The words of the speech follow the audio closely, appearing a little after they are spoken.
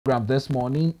program this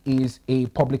morning is a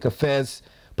public affairs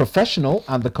professional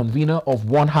and the convener of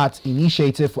One Heart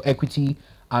Initiative for Equity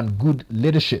and Good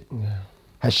Leadership. Yeah.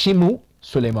 Hashim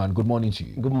Suleiman, good morning to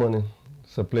you. Good morning.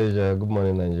 It's a pleasure. Good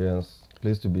morning, Nigerians.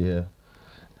 Pleased to be here.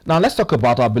 Now let's talk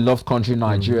about our beloved country,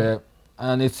 Nigeria.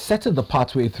 And it's setting the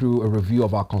pathway through a review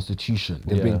of our constitution.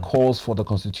 There have been calls for the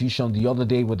constitution. The other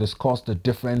day we discussed the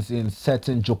difference in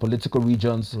certain geopolitical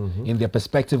regions in their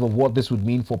perspective of what this would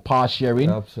mean for power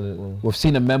sharing. Absolutely. We've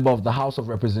seen a member of the House of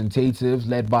Representatives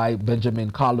led by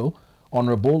Benjamin Carlo,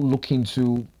 Honorable, looking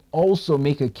to also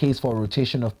make a case for a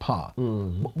rotation of power.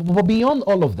 But beyond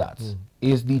all of that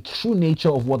is the true nature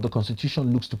of what the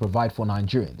constitution looks to provide for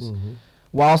Nigerians.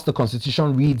 Whilst the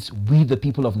constitution reads, "We the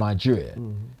people of Nigeria,"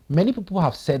 many people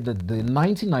have said that the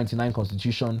 1999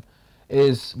 constitution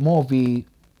is more of a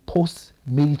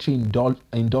post-military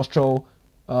industrial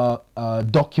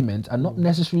document and not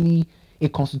necessarily a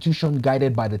constitution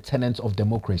guided by the tenets of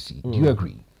democracy. Do you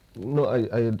agree? No,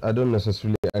 I don't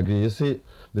necessarily agree. You see,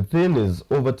 the thing is,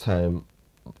 over time,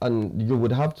 and you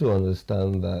would have to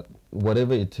understand that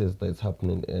whatever it is that's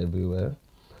happening everywhere,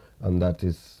 and that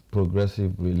is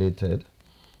progressive related,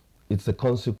 it's a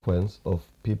consequence of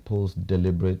people's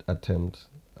deliberate attempt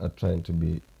at trying to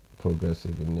be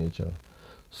progressive in nature.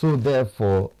 So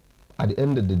therefore, at the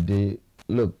end of the day,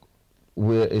 look,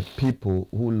 we're a people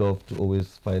who love to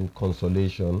always find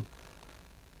consolation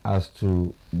as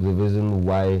to the reason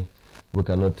why we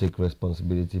cannot take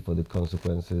responsibility for the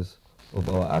consequences of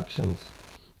our actions.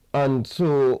 And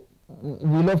so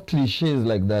we love cliches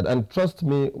like that. And trust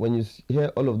me, when you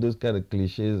hear all of those kind of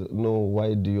cliches, no,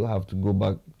 why do you have to go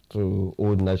back to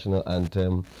old national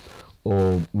anthem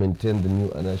or maintain the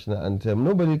new national anthem?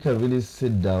 Nobody can really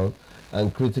sit down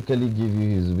and critically give you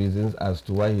his reasons as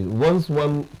to why once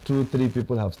 1, 2, 3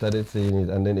 people have started saying it,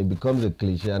 and then it becomes a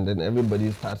cliche, and then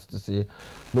everybody starts to say,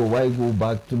 no, why go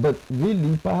back to? But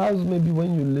really, perhaps maybe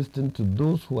when you listen to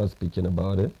those who are speaking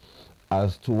about it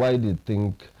as to why they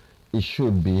think it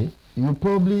should be, you'll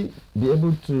probably be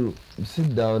able to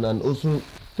sit down and also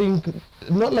think,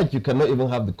 not like you cannot even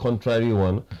have the contrary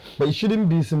one, but it shouldn't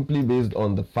be simply based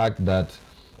on the fact that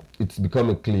it's become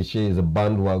a cliche, it's a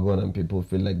bandwagon, and people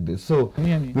feel like this. So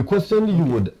the question you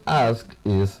would ask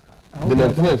is, the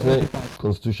 1999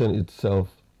 Constitution itself,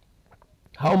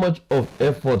 how much of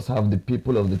efforts have the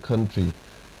people of the country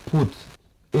put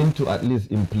into at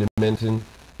least implementing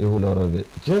a whole lot of it?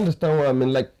 Do you understand what I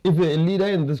mean? Like, if you're a leader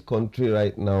in this country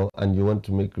right now and you want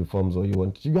to make reforms, or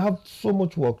you have so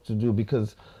much work to do,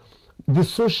 because the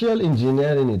social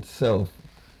engineering itself,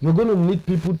 you're going to need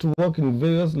people to work in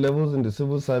various levels in the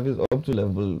civil service up to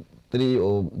level 3,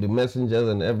 or the messengers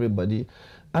and everybody.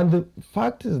 And the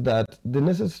fact is that the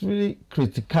necessary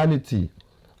criticality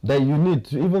that you need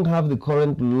to even have the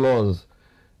current laws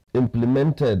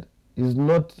implemented is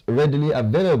not readily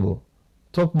available.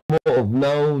 Talk more of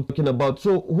now talking about,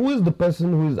 so who is the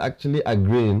person who is actually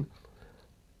agreeing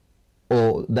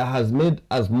or that has made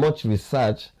as much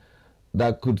research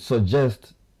that could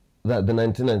suggest that the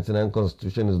 1999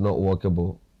 Constitution is not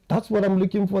workable? That's what I'm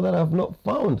looking for, that I've not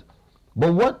found.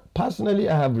 But what personally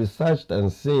I have researched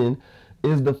and seen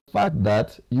is the fact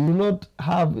that you do not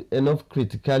have enough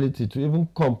criticality to even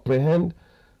comprehend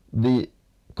the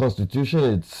Constitution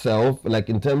itself, like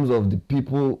in terms of the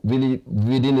people really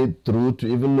reading it through to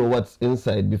even know what's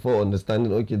inside before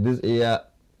understanding, okay, this area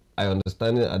I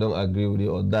understand it, I don't agree with it,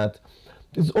 or that.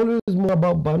 It's always more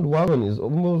about bandwagon. It's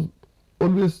almost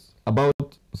always about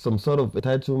some sort of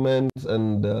entitlements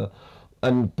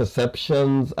and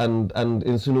perceptions and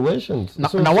insinuations.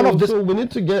 So we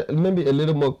need to get maybe a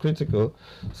little more critical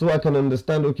so I can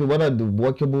understand, okay, what are the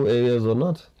workable areas or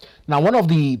not. Now, one of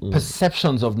the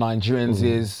perceptions of Nigerians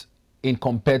is, in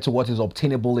compared to what is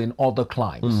obtainable in other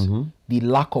climes, the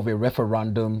lack of a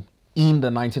referendum in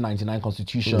the 1999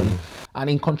 Constitution, and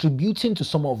in contributing to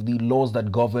some of the laws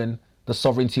that govern the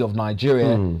sovereignty of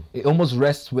Nigeria, it almost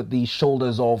rests with the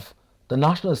shoulders of the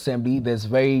National Assembly. There's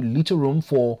very little room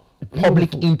for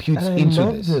public input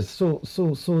into this.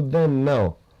 So then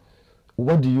now,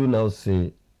 what do you now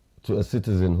say to a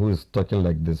citizen who is talking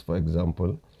like this, for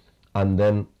example, and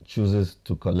then chooses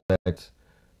to collect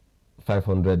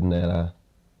 500 naira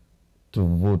to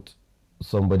vote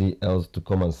somebody else to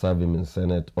come and serve him in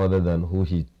Senate, other than who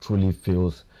he truly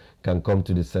feels can come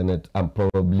to the Senate and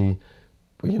probably,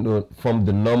 you know, from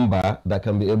the number that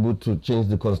can be able to change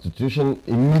the Constitution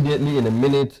immediately in a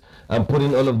minute and put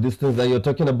in all of these things that you're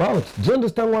talking about? Do you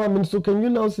understand what I mean? So can you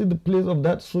now see the place of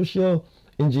that social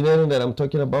engineering that I'm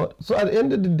talking about? So at the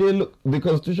end of the day, look, the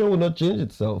Constitution will not change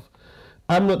itself.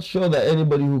 I'm not sure that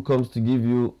anybody who comes to give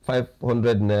you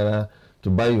 500 naira to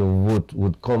buy your vote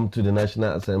would come to the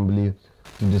National Assembly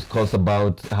to discuss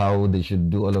about how they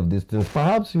should do all of these things.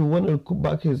 Perhaps you want to cut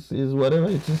back his whatever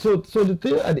it is. So the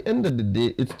thing at the end of the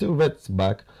day, it still rests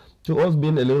back to us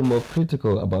being a little more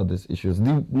critical about these issues.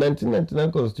 The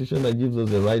 1999 Constitution that gives us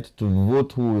the right to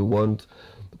vote who we want,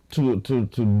 to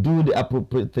do the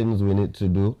appropriate things we need to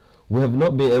do. We have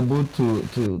not been able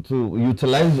to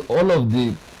utilize all of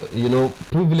the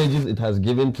privileges it has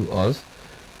given to us,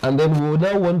 and then we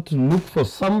now want to look for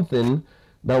something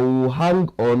that we will hang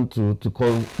on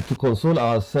to console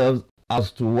ourselves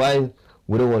as to why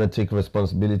we don't want to take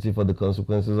responsibility for the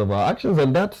consequences of our actions.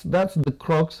 And that's the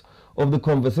crux of the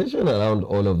conversation around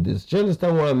all of this. Do you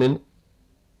understand what I mean?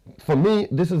 For me,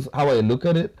 this is how I look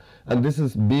at it, and this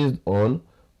is based on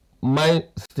my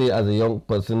stay as a young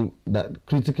person that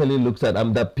critically looks at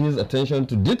and that pays attention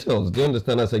to details. Do you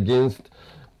understand? As against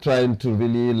trying to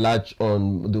really latch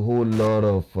on the whole lot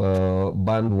of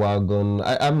bandwagon.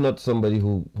 I'm not somebody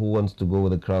who wants to go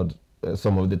with the crowd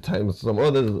some of the time. Some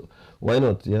others, why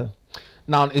not? Yeah.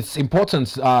 Now, it's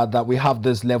important that we have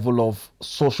this level of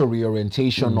social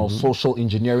reorientation or social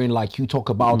engineering, like you talk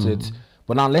about it.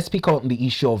 But now let's pick up on the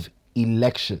issue of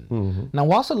election. Now,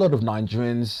 whilst a lot of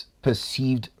Nigerians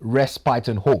perceived respite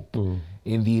and hope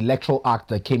in the Electoral Act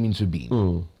that came into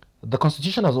being, the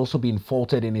Constitution has also been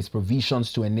faulted in its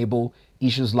provisions to enable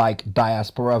issues like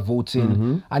diaspora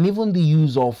voting and even the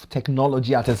use of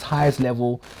technology at its highest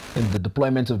level in the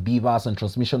deployment of beavers and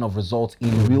transmission of results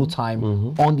in real time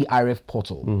on the IREF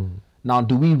portal. Now,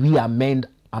 do we re-amend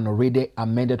an already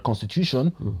amended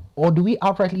Constitution, or do we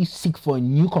outrightly seek for a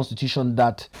new Constitution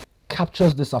that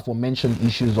captures this aforementioned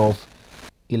issues of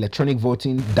electronic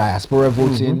voting, diaspora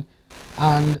voting,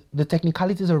 and the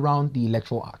technicalities around the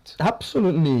Electoral Act?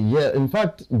 Absolutely, yeah. In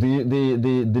fact,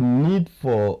 the need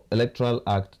for Electoral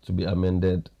Act to be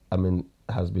amended,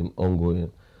 has been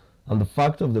ongoing. And the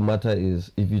fact of the matter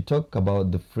is, if you talk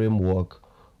about the framework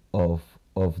of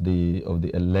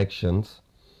the elections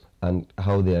and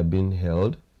how they are being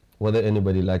held, whether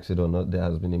anybody likes it or not, there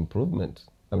has been improvement.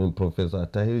 Professor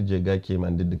Tahir Jega came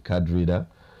and did the card reader.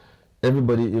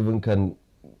 Everybody even can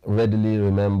readily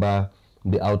remember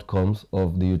the outcomes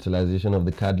of the utilization of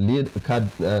the card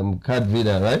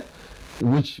reader, right?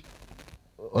 Which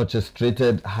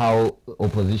orchestrated how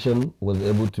opposition was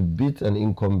able to beat an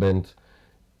incumbent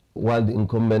while the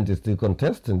incumbent is still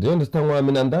contesting. Do you understand what I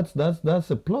mean? And that's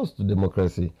a plus to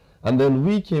democracy. And then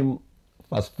we came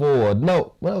fast forward.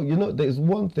 Now, there is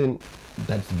one thing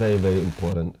that's very, very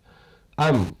important.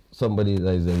 I'm somebody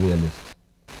that is a realist,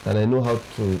 and I know how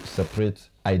to separate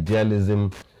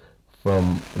idealism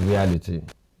from reality.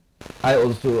 I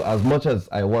also, as much as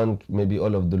I want maybe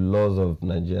all of the laws of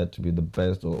Nigeria to be the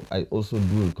best, or I also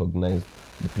do recognize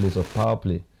the place of power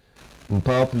play. In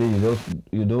power play,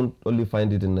 you don't only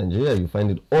find it in Nigeria, you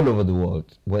find it all over the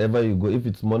world. Wherever you go, if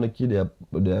it's monarchy, they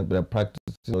are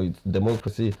practicing, or it's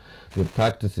democracy, they're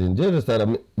practicing. Do you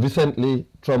understand? Recently,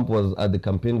 Trump was at the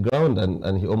campaign ground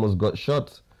and he almost got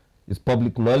shot. It's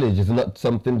public knowledge. It's not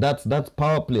something that's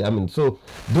power play. So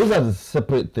those are the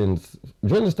separate things.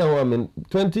 Do you understand what I mean?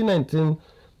 2019,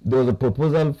 there was a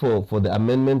proposal for the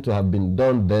amendment to have been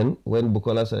done then when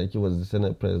Bukola Saraki was the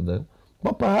Senate president.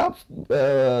 But perhaps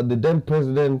the then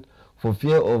president, for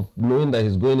fear of knowing that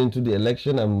he's going into the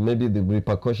election and maybe the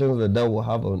repercussions that will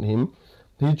have on him,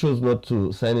 he chose not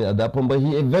to sign it at that point. But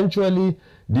he eventually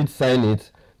did sign it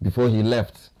before he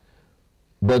left.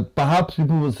 But perhaps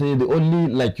people will say the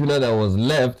only lacuna that was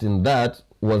left in that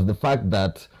was the fact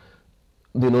that,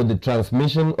 the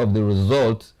transmission of the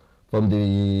results from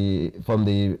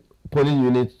the polling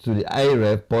unit to the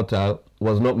IREF portal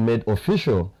was not made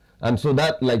official. And so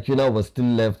that lacuna was still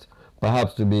left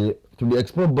perhaps to be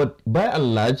explored. But by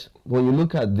and large, when you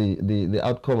look at the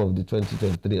outcome of the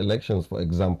 2023 elections, for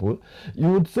example, you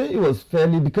would say it was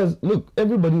fairly, because look,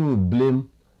 everybody will blame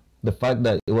the fact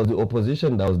that it was the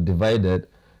opposition that was divided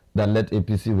that let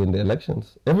APC win the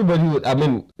elections. Everybody would,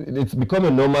 it's become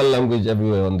a normal language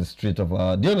everywhere on the street of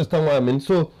our, do you understand what I mean?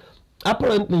 So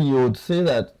apparently you would say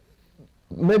that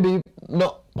maybe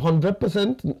not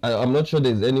 100%, I'm not sure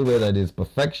there's anywhere that is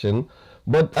perfection,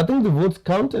 but I think the votes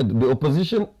counted. The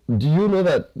opposition, do you know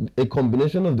that a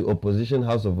combination of the opposition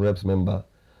House of Reps member,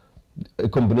 a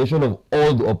combination of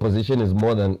all the opposition is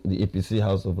more than the APC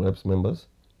House of Reps members?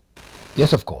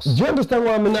 Yes, of course. Do you understand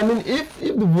what I mean? If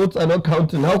the votes are not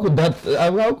counting, how could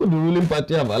the ruling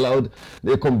party have allowed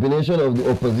the combination of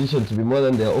the opposition to be more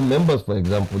than their own members, for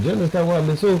example? Do you understand what I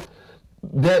mean? So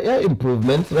there are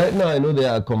improvements. Right now, I know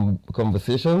there are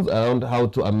conversations around how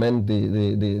to amend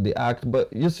the act,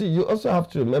 but you see, you also have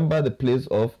to remember the place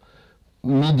of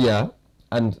media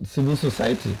and civil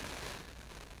society.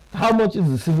 How much is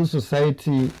the civil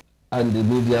society and the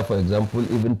media, for example,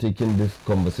 even taking this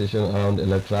conversation around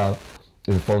electoral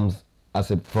reforms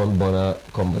as a front burner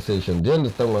conversation. Do you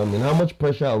understand what I mean? How much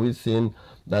pressure are we seeing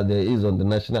that there is on the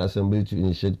National Assembly to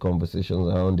initiate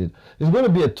conversations around it? It's going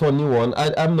to be a thorny one.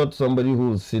 I'm not somebody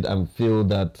who will sit and feel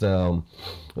that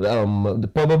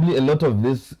probably a lot of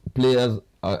these players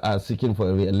are seeking for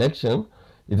a re-election.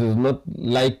 It is not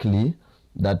likely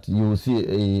that you will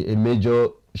see a major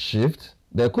shift.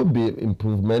 There could be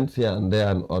improvements here and there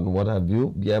and on what have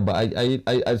you. Yeah, but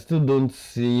I still don't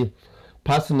see,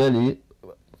 personally,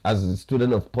 as a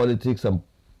student of politics and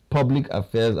public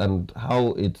affairs and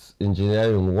how its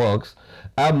engineering works,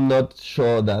 I'm not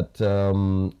sure that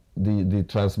the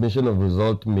transmission of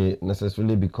result may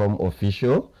necessarily become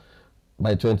official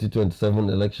by 2027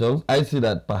 elections. I see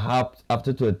that perhaps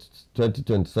after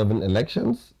 2027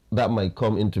 elections, that might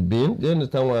come into being. Do you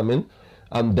understand what I mean?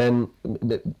 And then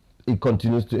it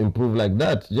continues to improve like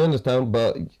that. Do you understand?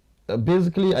 But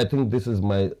basically, I think this is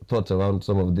my thoughts around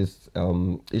some of these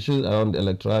issues around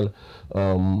electoral.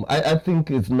 I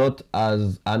think it's not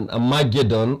as an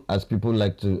Armageddon as people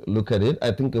like to look at it.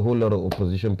 I think a whole lot of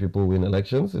opposition people win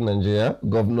elections in Nigeria,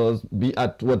 governors, be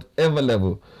at whatever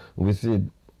level we see it.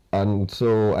 And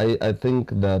so I think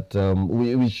that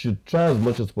we should try as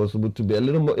much as possible to be a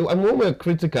little more, and when we're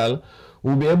critical,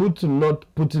 we'll be able to not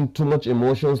put in too much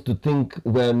emotions to think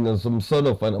when in some sort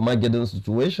of an Armageddon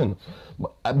situation.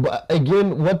 But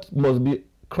again, what must be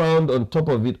crowned on top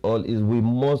of it all is we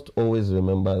must always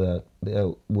remember that there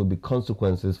will be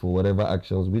consequences for whatever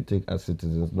actions we take as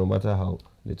citizens, no matter how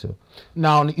little.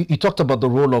 Now, you talked about the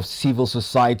role of civil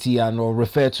society and or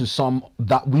referred to some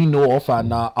that we know of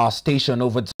and our station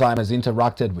over time has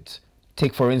interacted with.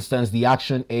 Take, for instance, the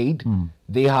Action Aid.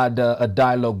 They had a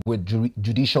dialogue with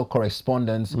judicial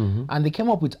correspondents, and they came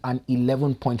up with an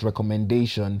 11-point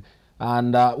recommendation.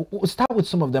 And we'll start with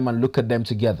some of them and look at them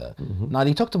together. Now,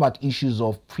 they talked about issues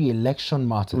of pre-election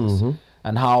matters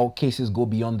and how cases go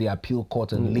beyond the appeal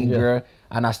court and linger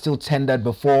and are still tendered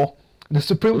before the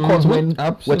Supreme Court when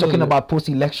we're talking about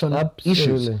post-election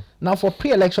issues. Now, for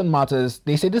pre-election matters,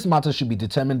 they say this matter should be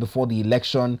determined before the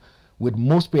election, with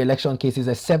most pre-election cases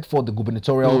except for the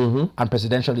gubernatorial and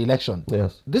presidential election.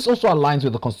 This also aligns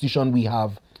with the constitution we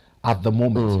have at the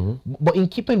moment. But in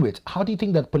keeping with, how do you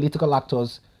think that political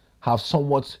actors have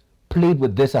somewhat played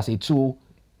with this as a tool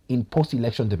in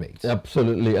post-election debates?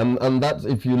 Absolutely, and that's,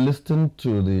 if you listen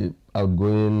to the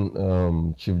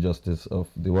outgoing Chief Justice of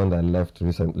the one that left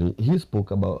recently, he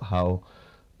spoke about how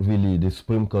really the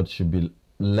Supreme Court should be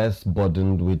less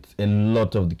burdened with a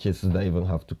lot of the cases that even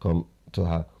have to come to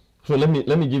her. So let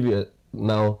me give you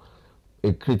now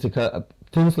a critical,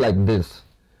 things like this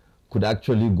could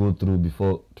actually go through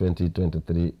before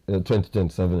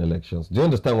 2027 elections. Do you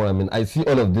understand what I mean? I see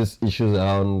all of these issues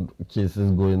around cases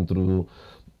going through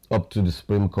up to the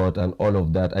Supreme Court and all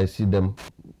of that. I see them,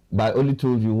 but I only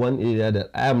told you one area that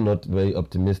I am not very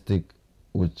optimistic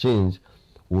would change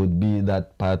would be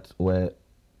that part where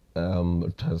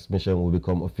transmission will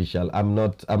become official. I'm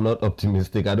not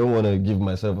optimistic. I don't want to give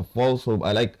myself a false hope.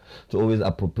 I like to always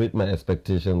appropriate my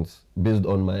expectations based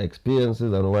on my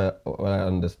experiences and what I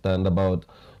understand about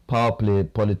power play,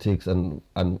 politics, and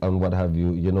what have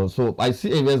you. You know, so I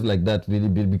see areas like that really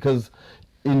big because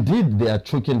indeed they are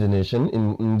choking the nation.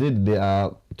 Indeed they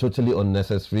are totally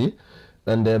unnecessary.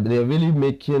 And they're really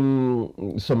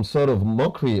making some sort of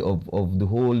mockery of the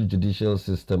whole judicial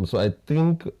system. So I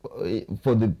think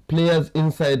for the players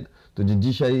inside the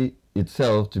judiciary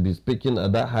itself to be speaking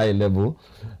at that high level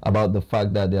about the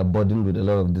fact that they are burdened with a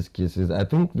lot of these cases, I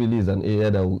think really is an area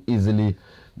that will easily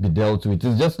be dealt with.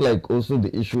 It's just like also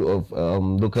the issue of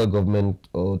local government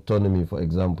autonomy, for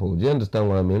example. Do you understand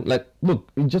what I mean? Like, look,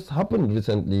 it just happened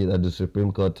recently that the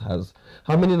Supreme Court has...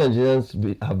 How many Nigerians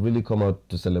have really come out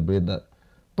to celebrate that?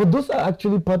 But those are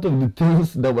actually part of the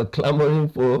things that we're clamoring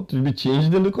for to be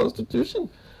changed in the Constitution.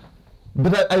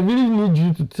 But I really need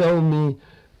you to tell me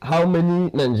how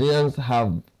many Nigerians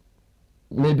have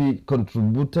maybe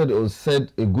contributed or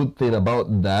said a good thing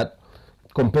about that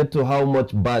compared to how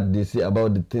much bad they say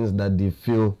about the things that they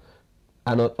feel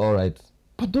are not all right.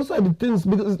 But those are the things,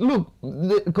 because look,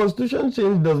 the Constitution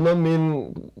change does not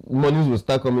mean monies will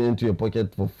start coming into your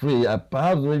pocket for free.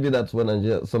 Perhaps maybe that's what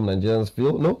some Nigerians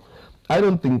feel. No, I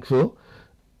don't think so.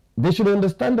 They should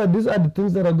understand that these are the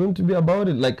things that are going to be about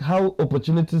it, like how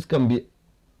opportunities can be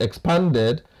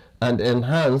expanded and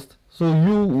enhanced, so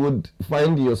you would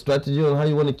find your strategy on how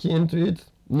you want to key into it.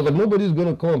 No, but nobody's going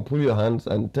to come and pull your hands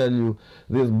and tell you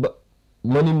this. But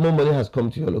more money has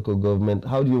come to your local government.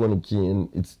 How do you want to key in?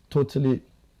 It's totally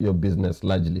your business,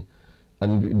 largely,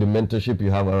 and the mentorship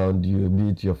you have around you, be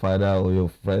it your father or your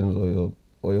friends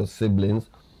or your siblings,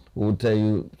 who will tell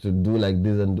you to do like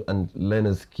this and learn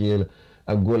a skill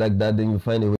and go like that, then you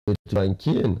find a way to try and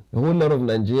key in. A whole lot of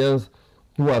Nigerians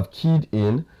who have keyed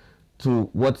in to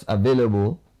what's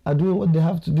available are doing what they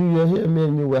have to do. You're here, me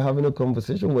and you, we're having a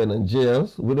conversation. We're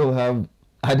Nigerians. We don't have,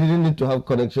 I didn't need to have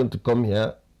connection to come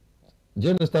here. Do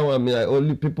you understand what I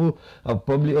mean? People have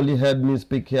probably only heard me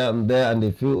speak here and there, and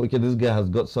they feel, okay, this guy has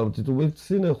got something to. We've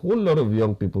seen a whole lot of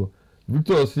young people.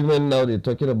 Suleiman, now they're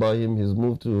talking about him. He's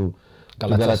moved to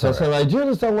Galatasaray. Do you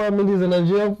understand what I mean? He's a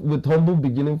Nigerian with humble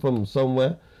beginning from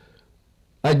somewhere.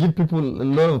 I give people, a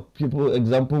lot of people,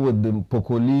 example with the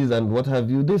Pocolis and what have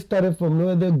you. They started from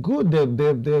nowhere. They're good.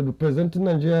 They're representing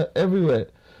Nigeria everywhere.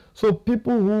 So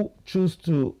people who choose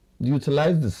to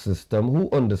utilize the system, who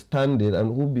understand it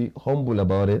and who be humble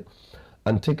about it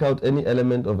and take out any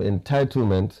element of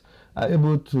entitlement are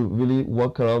able to really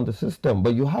work around the system.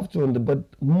 But you have to, but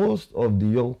most of the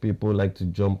young people like to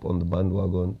jump on the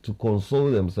bandwagon to console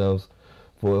themselves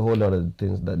for a whole lot of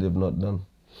things that they've not done.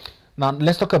 Now,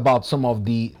 let's talk about some of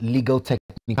the legal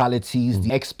technicalities,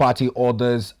 the ex-parte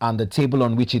orders, and the table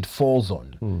on which it falls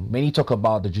on. Many talk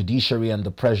about the judiciary and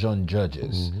the pressure on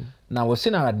judges. Now, we've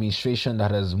seen an administration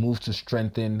that has moved to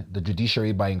strengthen the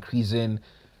judiciary by increasing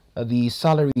the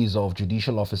salaries of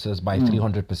judicial officers by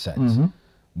 300%.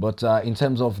 But in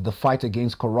terms of the fight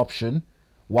against corruption,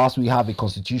 whilst we have a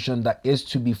constitution that is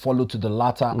to be followed to the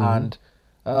latter and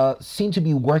seem to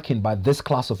be working by this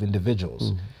class of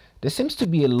individuals, there seems to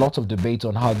be a lot of debate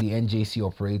on how the NJC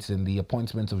operates in the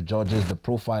appointment of judges, the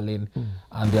profiling,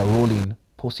 and their role in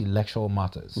post-electoral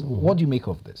matters. What do you make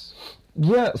of this?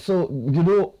 Yeah, so, you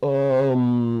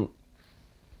know,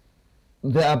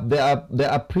 there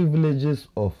are privileges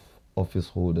of office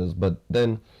holders, but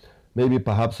then maybe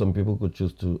perhaps some people could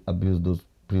choose to abuse those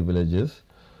privileges.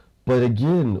 But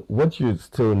again, what you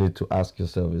still need to ask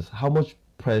yourself is how much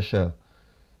pressure,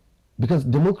 because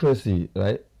democracy,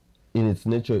 right, in its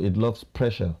nature, it loves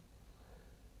pressure.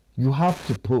 You have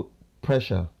to put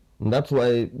pressure. And that's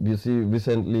why you see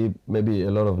recently maybe a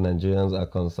lot of Nigerians are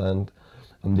concerned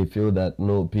and they feel that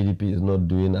no, PDP is not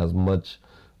doing as much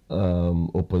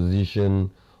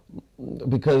opposition,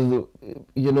 because,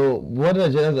 you know, what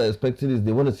Nigerians are expecting is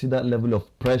they want to see that level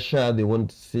of pressure, they want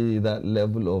to see that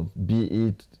level of be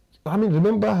it. I mean,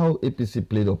 remember how APC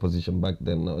played opposition back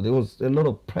then? Now there was a lot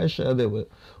of pressure. They were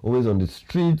always on the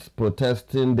streets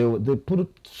protesting. They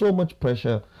put so much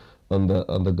pressure on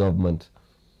the government.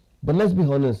 But let's be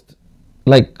honest,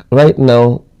 like right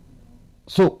now,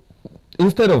 so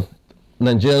instead of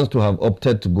Nigerians to have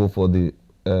opted to go for the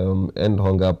end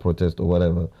hunger protest or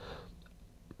whatever,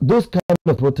 those kind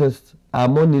of protests are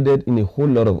more needed in a whole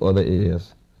lot of other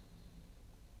areas.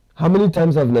 How many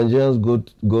times have Nigerians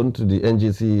gone to the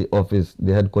NJC office,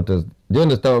 the headquarters? Do you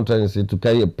understand what I'm trying to say? To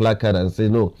carry a placard and say,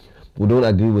 no, we don't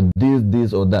agree with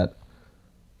this or that.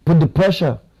 Put the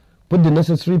pressure, put the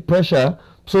necessary pressure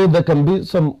so there can be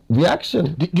some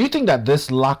reaction. Do you think that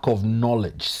this lack of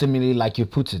knowledge, similarly like you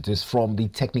put it, is from the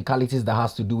technicalities that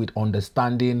has to do with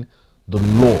understanding the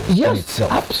law in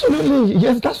itself? Absolutely.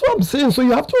 Yes, that's what I'm saying. So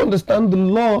you have to understand the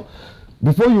law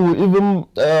before you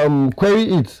even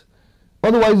query it.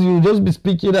 Otherwise, you just be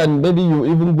speaking and maybe you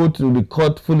even go to the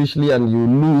court foolishly and you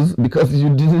lose because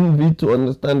you didn't need to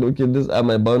understand, okay, these are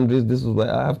my boundaries, this is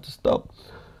where I have to stop.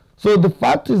 So the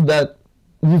fact is that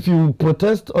if you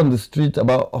protest on the street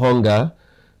about hunger,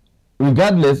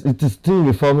 regardless, it is still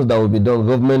reforms that will be done,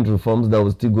 government reforms that will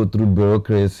still go through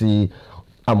bureaucracy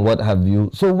and what have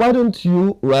you. So why don't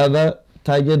you rather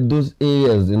target those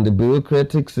areas in the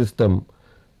bureaucratic system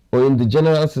or in the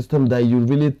general system that you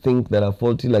really think that are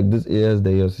faulty, like these areas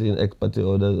that you're seeing ex parte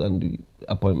orders and the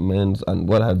appointments and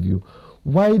what have you?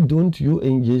 Why don't you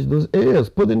engage those areas?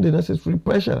 Put in the necessary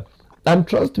pressure. And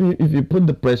trust me, if you put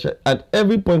the pressure, at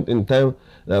every point in time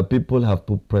that people have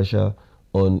put pressure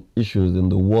on issues in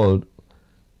the world,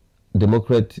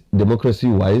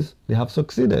 democracy-wise, they have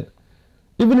succeeded.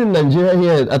 Even in Nigeria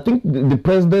here, I think the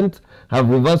president have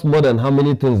reversed more than how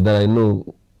many things that I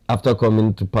know after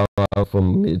coming to power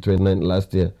from May 29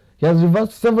 last year. He has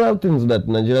reversed several things that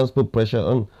Nigerians put pressure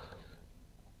on.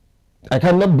 I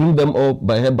cannot bring them all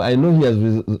by head, but I know he has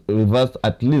reversed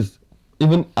at least,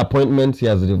 even appointments he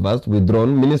has reversed,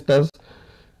 withdrawn. Ministers,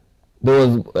 there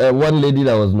was one lady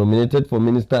that was nominated for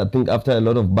minister, I think after a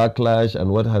lot of backlash and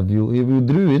what have you, he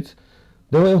withdrew it.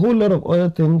 There were a whole lot of other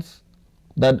things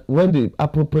that when the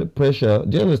appropriate pressure,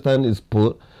 do you understand, is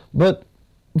put. But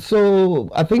so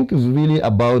I think it's really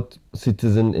about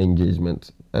citizen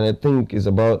engagement. And I think it's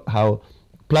about how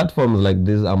platforms like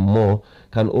this and more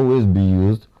can always be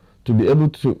used to be able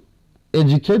to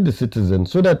educate the citizen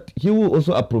so that he will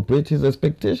also appropriate his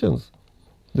expectations.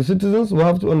 The citizens will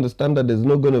have to understand that there's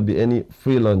not going to be any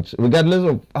free lunch, regardless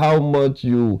of how much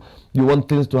you want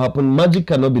things to happen. Magic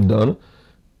cannot be done.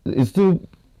 It still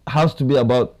has to be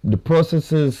about the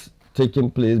processes taking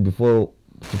place before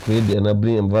to create the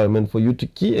enabling environment for you to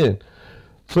key in.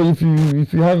 So if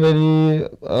you have any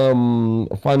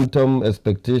phantom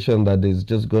expectation that there's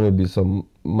just going to be some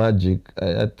magic,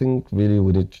 I think really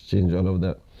we need to change all of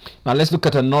that. Now let's look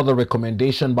at another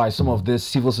recommendation by some of these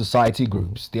civil society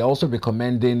groups. They're also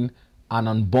recommending an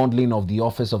unbundling of the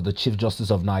office of the Chief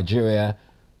Justice of Nigeria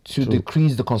to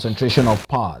decrease the concentration of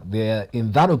power. They're,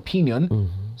 in that opinion,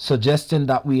 suggesting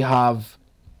that we have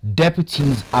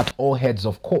deputies at all heads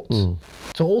of courts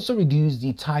to also reduce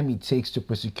the time it takes to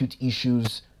prosecute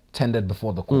issues tendered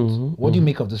before the court. What do you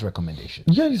make of this recommendation?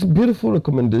 Yeah, it's a beautiful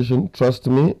recommendation, trust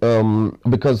me,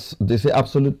 because they say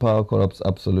absolute power corrupts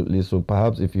absolutely. So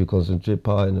perhaps if you concentrate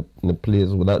power in a place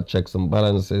without checks and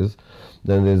balances,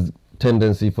 then there's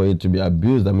tendency for it to be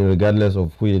abused. I mean, regardless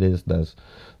of who it is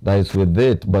that is with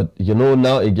it. But you know,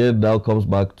 now again, now comes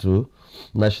back to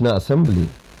National Assembly.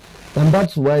 And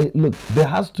that's why, look, there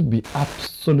has to be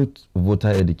absolute voter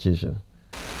education.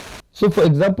 So, for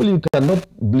example, you cannot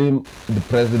blame the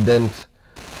president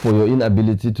for your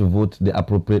inability to vote the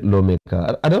appropriate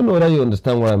lawmaker. I don't know whether you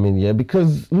understand what I mean here,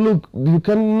 because, look, you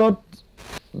cannot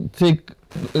take...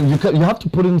 You have to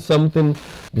put in something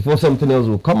before something else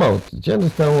will come out. Do you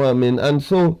understand what I mean? And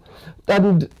so,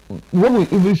 and what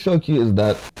will even shock you is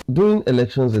that during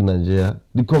elections in Nigeria,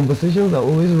 the conversations are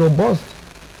always robust.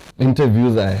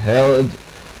 Interviews are held,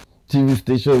 TV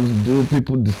stations do,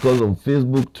 people discuss on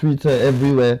Facebook, Twitter,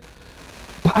 everywhere.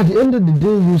 But at the end of the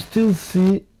day, you still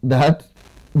see that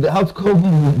the outcome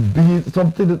will be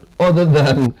something other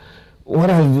than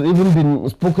what has even been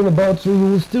spoken about. So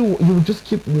you will just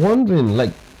keep wondering,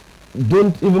 like,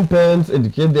 don't even parents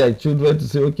educate their children to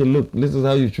say, okay, look, this is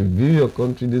how you should view your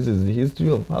country, this is the history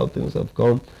of how things have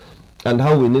come, and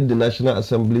how we need the National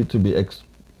Assembly to be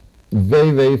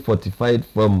very, very fortified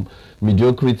from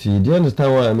mediocrity. Do you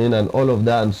understand what I mean? And all of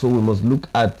that. And so we must look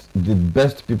at the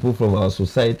best people from our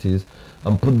societies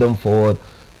and put them forward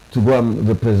to go and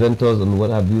represent us and what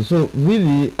have you. So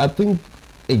really, I think,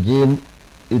 again,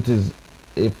 it is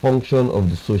a function of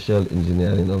the social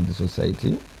engineering of the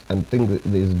society. And I think that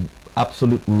there is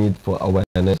absolute need for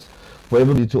awareness, for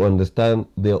everybody to understand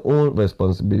their own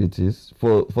responsibilities,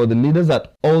 for the leaders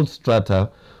at all strata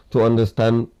to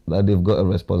understand that they've got a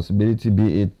responsibility,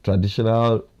 be it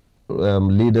traditional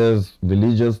leaders,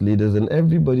 religious leaders, and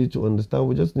everybody to understand.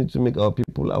 We just need to make our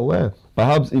people aware.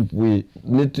 Perhaps if we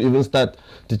need to even start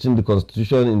teaching the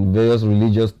Constitution in various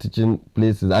religious teaching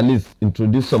places, at least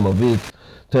introduce some of it,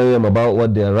 tell them about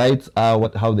what their rights are,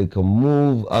 how they can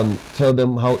move, and tell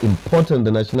them how important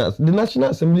the National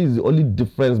Assembly is the only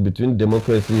difference between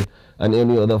democracy and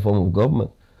any other form of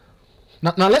government.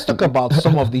 Now let's talk about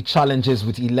some of the challenges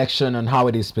with election and how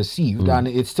it is perceived. And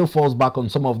it still falls back on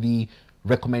some of the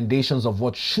recommendations of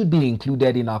what should be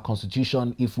included in our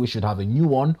constitution if we should have a new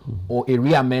one or a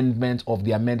re-amendment of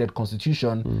the amended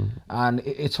constitution. And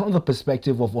it's from the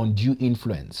perspective of undue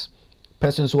influence.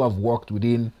 Persons who have worked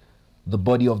within the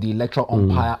body of the electoral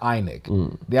umpire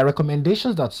INEC. There are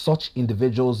recommendations that such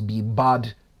individuals be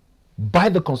barred by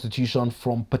the constitution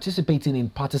from participating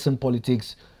in partisan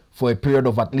politics for a period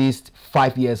of at least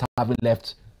 5 years having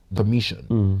left the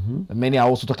mission. Many are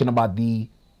also talking about the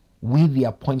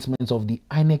appointment of the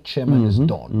INEC chairman is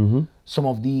done. Some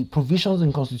of the provisions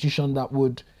in constitution that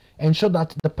would ensure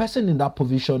that the person in that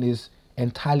position is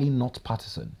entirely not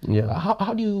partisan.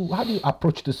 How do you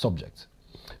approach this subject?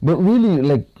 But really,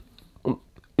 like,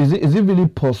 is it really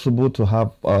possible to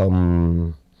have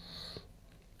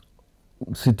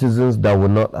citizens that will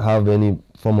not have any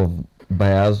form of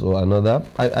bias or another?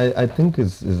 I think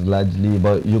it's largely,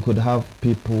 but you could have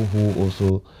people who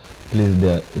also place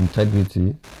their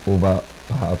integrity over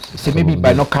perhaps. So maybe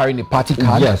by not carrying a party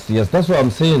card? Yes, that's what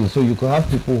I'm saying. So you could have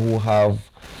people who have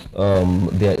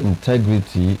their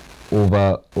integrity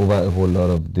over a whole lot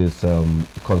of this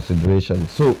consideration.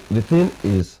 So the thing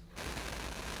is,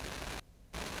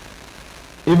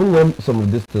 even when some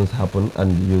of these things happen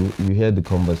and you hear the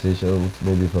conversations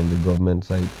maybe from the government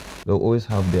side, they'll always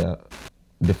have their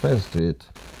defense to it.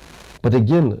 But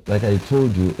again, like I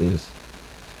told you, is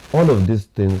all of these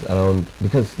things around,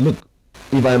 because look,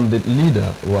 if I'm the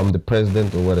leader or I'm the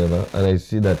president or whatever, and I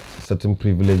see that certain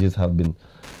privileges have been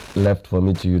left for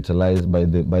me to utilize by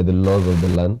the laws of the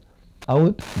land, I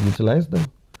would utilize them.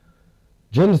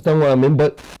 Do you understand what I mean?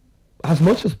 But as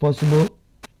much as possible,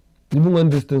 even when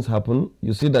these things happen,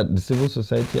 you see that the civil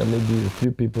society and maybe a few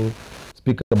people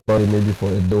speak about it maybe for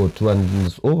a day or two and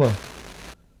it's over.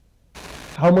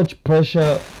 How much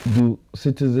pressure do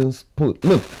citizens put?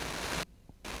 Look,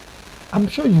 I'm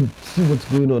sure you see what's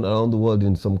going on around the world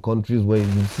in some countries where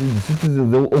you see the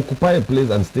citizens, they will occupy a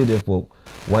place and stay there for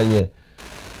 1 year.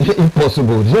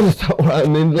 Impossible. Do you understand what I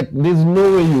mean? Like, there's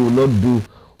no way you will not do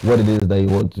what it is that you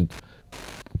want to.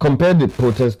 Compare the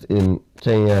protest in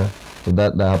Kenya to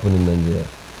that happened in Nigeria.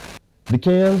 The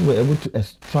Kenyans were able to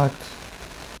extract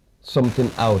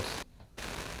something out.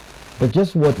 But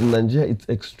guess what? In Nigeria, it's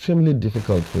extremely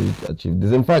difficult for you to achieve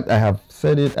this. In fact, I have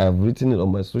said it, I have written it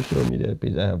on my social media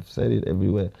page, I have said it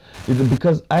everywhere. It's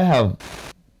because I'm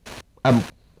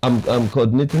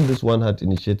coordinating this One Heart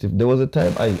initiative. There was a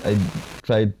time I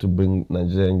tried to bring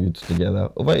Nigerian youths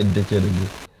together over a decade ago.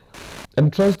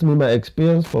 And trust me, my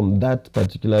experience from that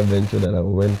particular venture that I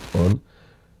went on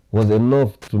was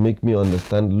enough to make me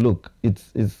understand, look,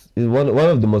 it's one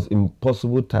of the most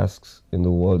impossible tasks in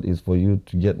the world is for you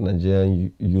to get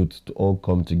Nigerian youths to all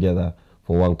come together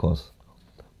for one cause.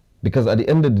 Because at the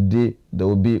end of the day, there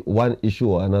will be one issue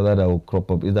or another that will crop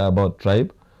up, either about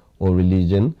tribe or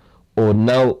religion, or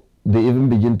now they even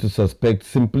begin to suspect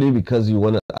simply because you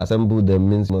want to assemble them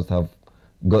means you must have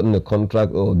gotten a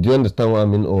contract, or do you understand what I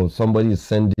mean, or somebody is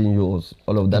sending you, or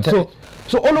all of that.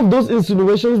 So all of those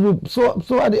insinuations will,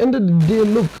 so at the end of the day,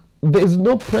 look, there is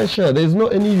no pressure, there is no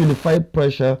any unified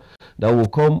pressure that will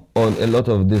come on a lot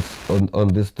of this on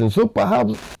this thing. So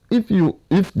perhaps if you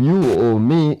or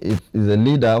me, if is a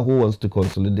leader who wants to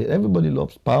consolidate, everybody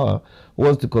loves power,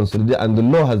 wants to consolidate, and the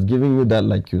law has given you that,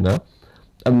 like, you know,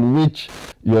 and which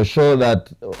you're sure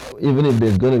that even if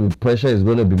there's going to be pressure, it's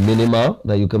going to be minimal,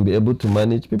 that you can be able to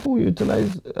manage. People will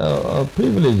utilize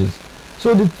privileges.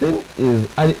 So the thing is,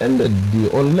 at the end of the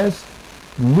day, unless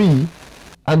we,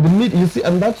 and the media, you see,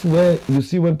 and that's where you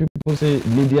see when people say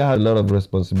media has a lot of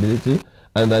responsibility,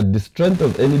 and that the strength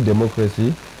of any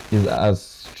democracy is as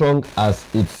strong as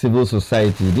its civil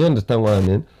society. Do you understand what I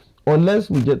mean? Unless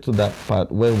we get to that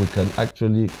part where we can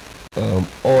actually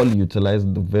all utilize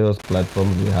the various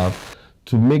platforms we have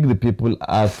to make the people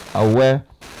as aware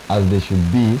as they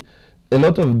should be, a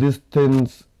lot of these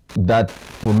things that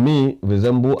for me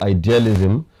resemble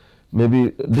idealism may be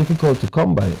difficult to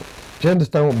come by. Do you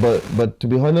understand? But to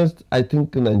be honest, I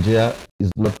think Nigeria is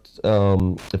not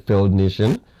a failed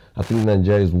nation. I think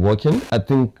Nigeria is working. I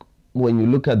think when you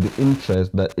look at the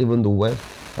interest that even the West,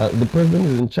 the president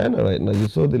is in China right now. You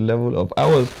saw the level of, I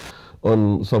was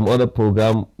on some other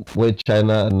program where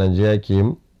China and Nigeria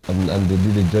came, and they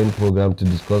did a joint program to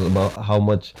discuss about how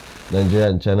much Nigeria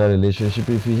and China relationship.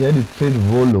 If you hear the trade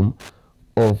volume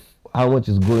of how much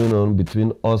is going on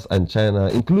between us and China,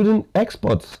 including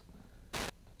exports,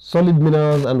 solid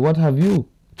minerals and what have you.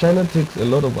 China takes a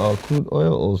lot of our crude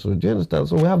oil also. Do you understand?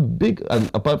 So we have big, and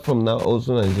apart from now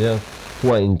also Nigeria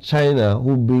who are in China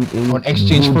who bring in on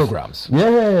exchange programs.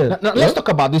 Yeah. Now let's talk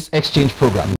about this exchange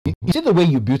program. You see the way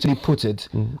you beautifully put it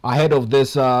ahead of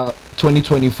this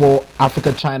 2024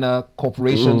 Africa-China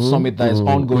Cooperation Summit that is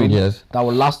ongoing, that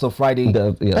will last till Friday.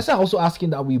 That's also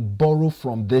asking that we borrow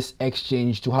from this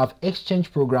exchange to have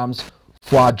exchange programs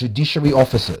for our judiciary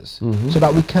officers so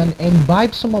that we can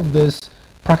imbibe some of this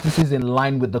practices in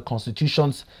line with the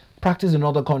constitutions practice in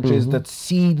other countries that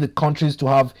see the countries to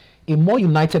have a more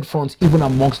united front even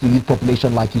amongst the youth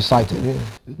population, like you cited.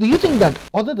 Do you think that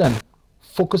other than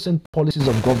focusing policies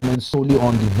of government solely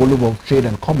on the volume of trade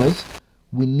and commerce,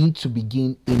 we need to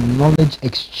begin a knowledge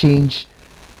exchange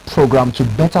program to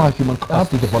better our human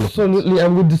capacity development? Absolutely,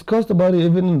 and we discussed about it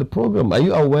even in the program. Are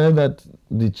you aware that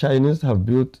the Chinese have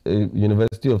built a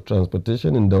University of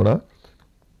Transportation in Dora?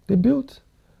 They built.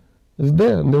 It's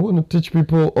there, and they want to teach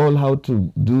people all how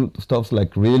to do stuff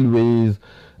like railways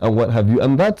and what have you,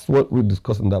 and that's what we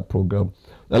discussed in that program.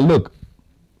 And look,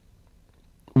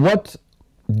 what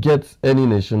gets any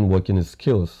nation working is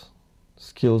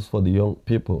skills for the young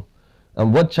people,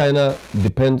 and what China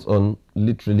depends on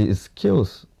literally is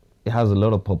skills. It has a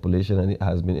lot of population, and it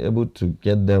has been able to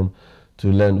get them to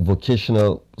learn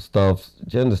vocational stuff.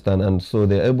 Do you understand? And so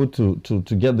they're able to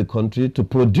get the country to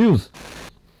produce.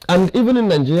 And even in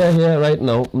Nigeria here right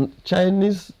now,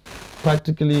 Chinese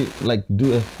practically like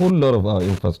do a whole lot of our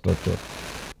infrastructure.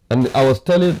 And I was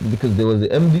telling, because there was the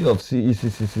MD of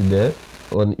CECCC there,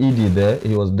 on ED there,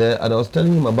 he was there, and I was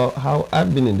telling him about how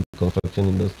I've been in the construction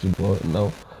industry for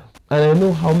now. And I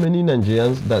know how many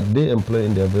Nigerians that they employ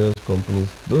in their various companies,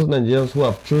 those Nigerians who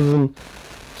have chosen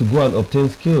to go and obtain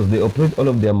skills. They operate all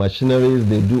of their machineries,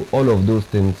 they do all of those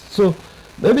things. So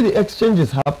maybe the exchange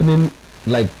is happening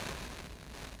like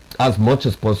as much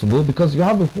as possible, because you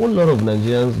have a whole lot of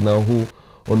Nigerians now who,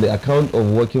 on the account of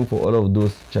working for all of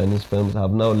those Chinese firms,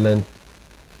 have now learned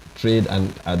trade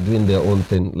and are doing their own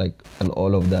thing, like, and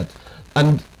all of that.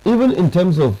 And even in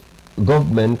terms of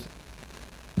government,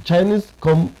 China,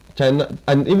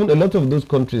 and even a lot of those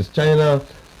countries, China,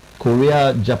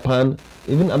 Korea, Japan,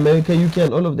 even America, UK,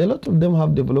 and all of them, a lot of them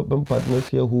have development partners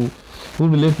here who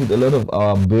relate with a lot of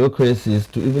our bureaucracies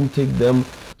to even take them,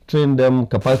 train them,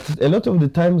 capacity. A lot of the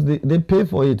times they pay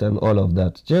for it and all of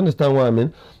that. Do you understand what I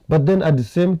mean? But then at the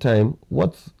same time,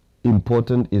 what's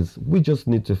important is we just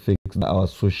need to fix our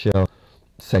social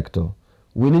sector.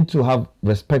 We need to have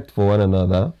respect for one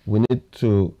another. We need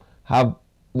to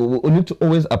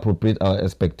always appropriate our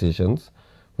expectations.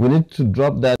 We need to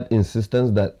drop that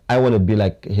insistence that I want to be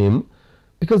like him,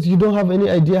 because you don't have any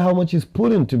idea how much he's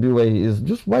putting to be where he is.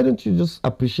 Just why don't you just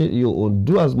appreciate your own,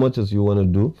 do as much as you want to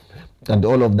do, and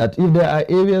all of that. If there are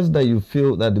areas that you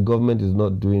feel that the government is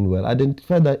not doing well,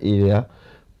 identify that area,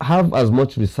 have as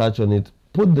much research on it,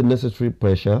 put the necessary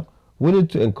pressure. We need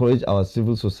to encourage our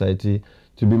civil society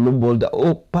to be more bold.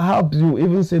 Or perhaps you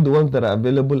even say the ones that are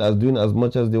available as doing as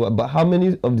much as they want, but how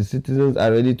many of the citizens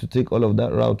are ready to take all of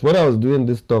that route? When I was doing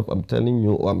this stuff, I'm telling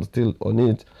you, I'm still on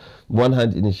it, one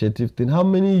hand initiative thing, how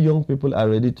many young people are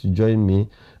ready to join me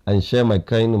and share my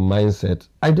kind of mindset?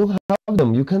 I don't have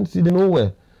them. You can't see them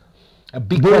nowhere. A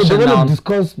big question now. They want now. to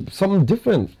discuss something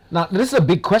different. Now, this is a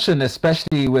big question,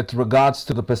 especially with regards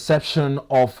to the perception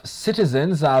of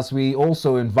citizens, as we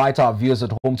also invite our viewers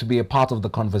at home to be a part of the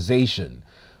conversation.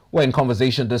 We're in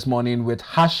conversation this morning with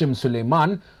Hashim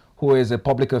Suleiman, who is a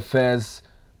public affairs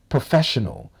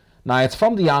professional. Now, it's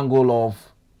from the angle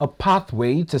of a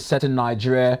pathway to setting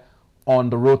Nigeria on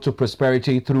the road to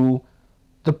prosperity through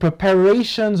the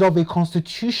preparations of a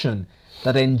constitution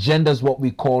that engenders what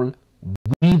we call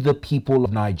we the people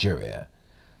of Nigeria.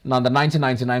 Now, the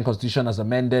 1999 constitution as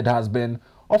amended has been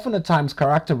often at times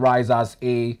characterized as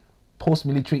a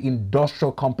post-military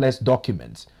industrial complex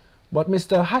document. But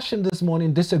Mr. Hashim this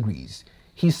morning disagrees.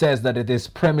 He says that it is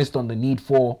premised on the need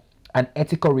for an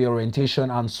ethical reorientation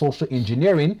and social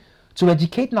engineering to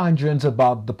educate Nigerians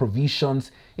about the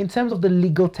provisions in terms of the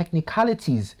legal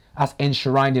technicalities as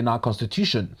enshrined in our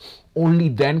constitution. Only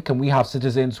then can we have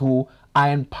citizens who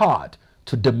are empowered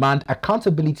to demand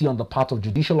accountability on the part of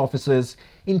judicial officers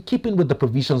in keeping with the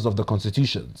provisions of the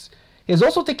constitutions. He has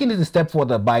also taken it a step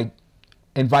further by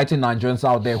inviting Nigerians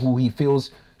out there who he feels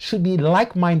should be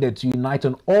like-minded to unite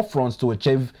on all fronts to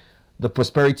achieve the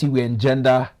prosperity we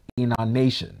engender in our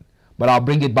nation. But I'll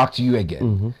bring it back to you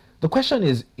again. The question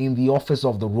is, in the office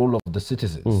of the role of the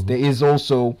citizens, there is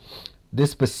also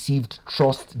this perceived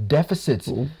trust deficit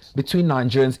between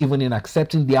Nigerians, even in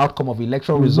accepting the outcome of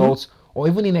electoral results, or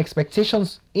even in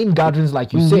expectations in gatherings,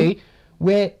 like you say,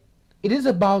 where it is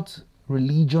about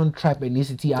religion, tribe,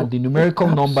 ethnicity, and the numerical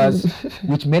numbers,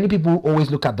 which many people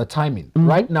always look at the timing.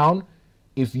 Right now,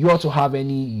 if you are to have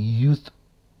any youth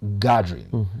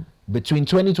gathering between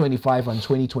 2025 and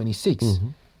 2026,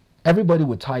 everybody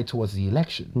would tie towards the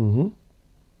election.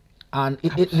 And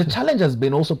the challenge has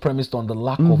been also premised on the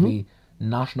lack of a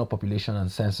national population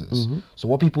and census. So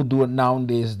what people do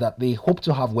nowadays is that they hope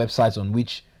to have websites on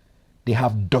which they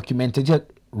have documented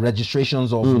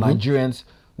registrations of Nigerians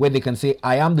where they can say,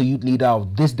 I am the youth leader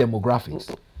of this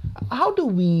demographics. How do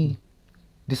we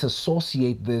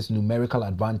disassociate this numerical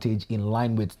advantage in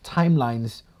line with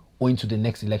timelines or into the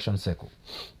next election cycle?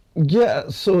 Yeah,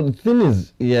 so the thing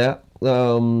is, the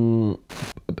whole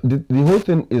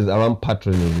thing is around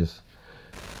patronages.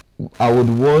 I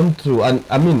would want to, and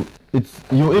I mean,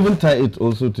 you even tie it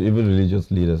also to even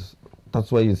religious leaders.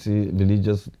 That's why you see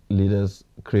religious leaders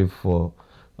crave for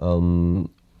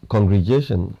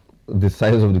congregation. The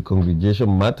size of the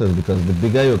congregation matters, because the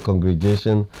bigger your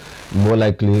congregation, more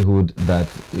likelihood that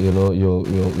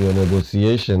your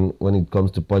negotiation when it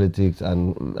comes to politics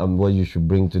and what you should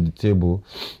bring to the table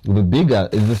will be bigger.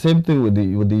 It's the same thing with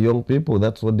the young people.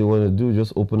 That's what they want to do.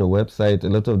 Just open a website. A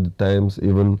lot of the times,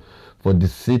 even for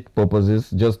deceit purposes,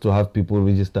 just to have people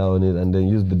register on it and then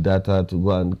use the data to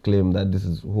go and claim that this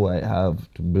is who I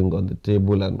have to bring on the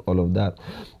table and all of that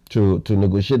to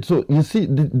negotiate. So you see,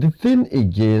 the thing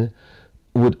again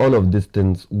with all of these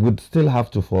things would still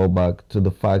have to fall back to the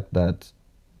fact that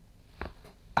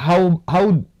how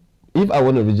if I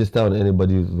want to register on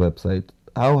anybody's website,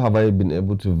 how have I been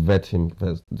able to vet him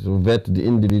first, to vet the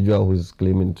individual who is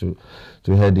claiming to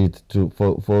head it,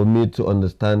 for me to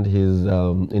understand his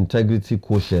integrity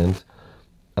quotient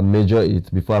and measure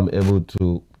it before I'm able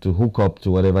to hook up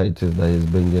to whatever it is that he's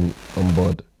bringing on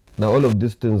board. Now, all of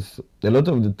these things, a lot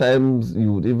of the times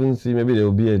you would even see maybe there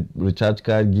will be a recharge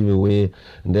card giveaway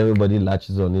and everybody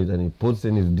latches on it and he puts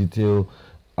in his detail.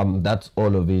 That's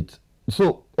all of it.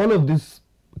 So all of this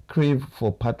crave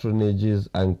for patronages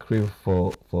and crave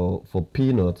for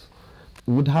peanuts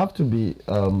would have to be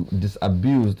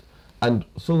disabused and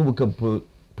so we can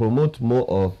promote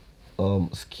more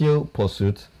of skill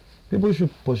pursuit. People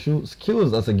should pursue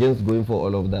skills as against going for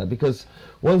all of that, because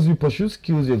once you pursue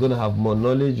skills, you're going to have more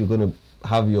knowledge, you're going to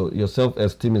have your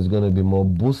self-esteem is going to be more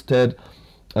boosted,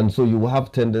 and so you will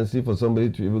have tendency for somebody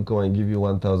to even come and give you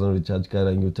 1,000 recharge card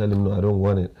and you tell him, no, I don't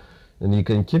want it, and you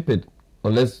can keep it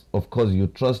unless of course you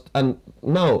trust. And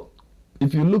now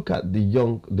if you look at the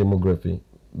young demography,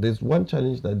 there's one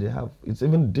challenge that they have. It's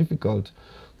even difficult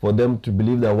for them to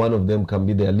believe that one of them can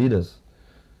be their leaders.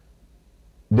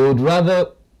 They would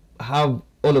rather have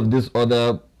all of these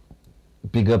other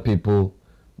bigger people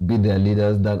be their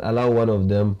leaders than allow one of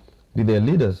them be their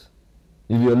leaders.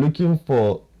 If you're looking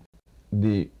for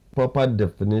the proper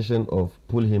definition of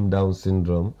pull him down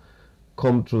syndrome,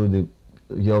 come through the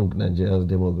young Nigerians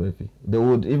demography. They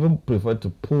would even prefer to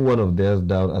pull one of theirs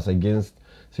down as against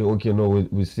say, okay, no,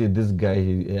 we see this guy,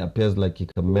 he appears like he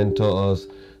can mentor us,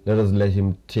 let us let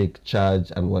him take charge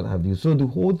and what have you. So the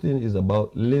whole thing is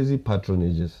about lazy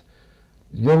patronages.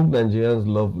 Young Nigerians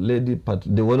love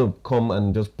they want to come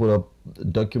and just put up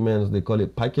documents, they call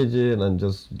it packaging, and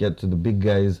just get to the big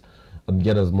guys and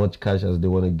get as much cash as they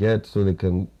want to get, so they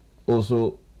can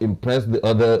also impress the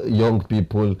other young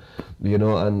people, you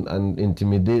know, and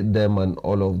intimidate them and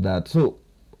all of that. So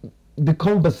the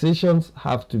conversations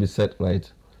have to be set right.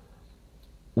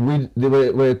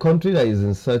 We're a country that is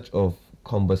in search of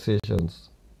conversations.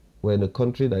 We're in a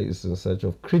country that is in search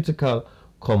of critical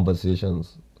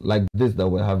conversations like this that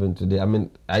we're having today. I mean,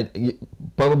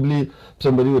 probably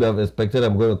somebody would have expected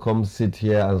I'm going to come sit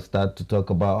here and start to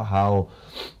talk about how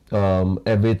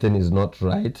everything is not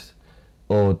right,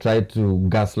 or try to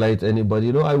gaslight anybody.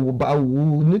 You know, I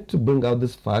will need to bring out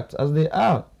these facts as they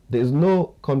are. There is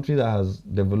no country that has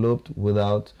developed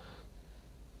without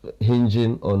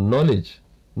hinging on knowledge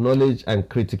and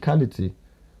criticality.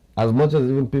 As much as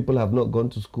even people have not gone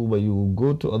to school, but you will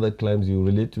go to other climes, you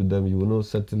relate to them, you will know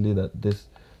certainly that this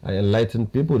are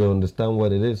enlightened people, they understand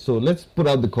what it is. So let's put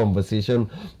out the conversation.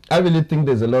 I really think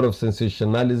there's a lot of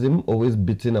sensationalism always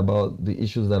beating about the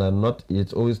issues that are not.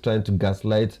 It's always trying to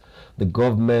gaslight the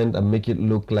government and make it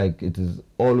look like it is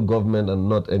all government and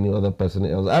not any other person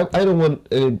else. I don't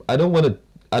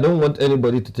want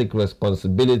anybody to take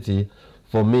responsibility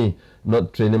for me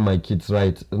not training my kids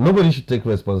right. Nobody should take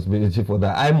responsibility for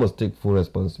that. I must take full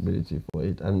responsibility for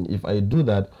it. And if I do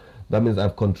that, that means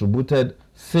I've contributed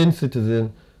sane citizens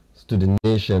to the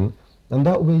nation, and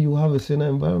that way you have a saner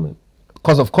environment.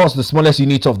 Because of course the smallest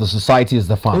unit of the society is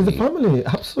the family. It's the family,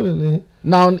 absolutely.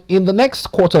 Now in the next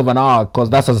quarter of an hour, because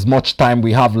that's as much time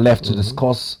we have left to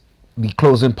discuss the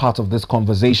closing part of this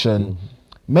conversation,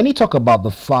 many talk about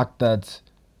the fact that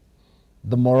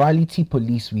the morality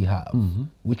police we have,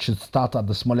 which should start at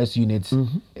the smallest units,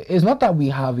 it's not that we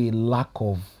have a lack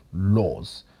of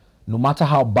laws. No matter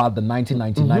how bad the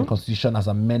 1999 constitution as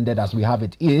amended as we have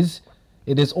it is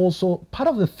also part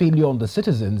of the failure on the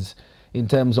citizens in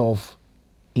terms of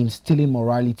instilling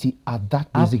morality at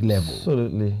that basic level.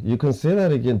 Absolutely. You can say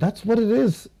that again. That's what it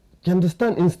is. You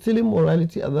understand? Instilling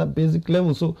morality at that basic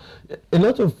level. So a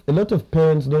lot of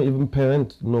parents don't even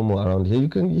parent no more around here. You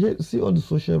can see all the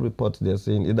social reports they're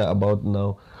saying either about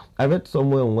now. I read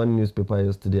somewhere on one newspaper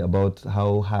yesterday about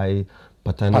how high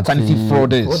paternity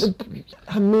fraud is.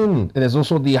 I mean, there's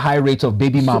also the high rate of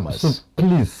baby mamas. So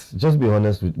please, just be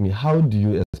honest with me. How do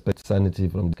you expect sanity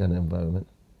from this kind of environment?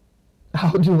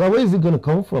 Where is it going to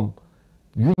come from?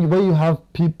 When you have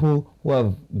people who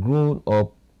have grown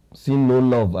up, seen no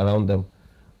love around them,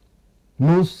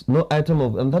 no item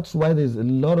of, and that's why there's a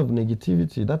lot of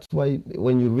negativity. That's why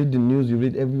when you read the news, you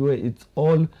read everywhere, it's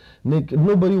all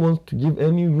nobody wants to give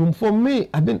any room. For me,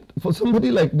 I mean, for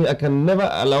somebody like me, I can never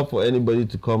allow for anybody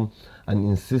to come and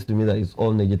insist to me that it's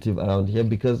all negative around here,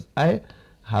 because I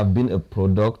have been a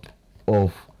product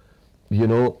of, you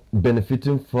know,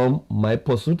 benefiting from my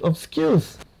pursuit of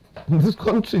skills in this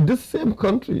country, this same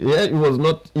country. Yeah, it was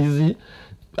not easy.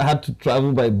 I had to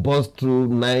travel by bus through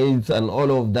nights and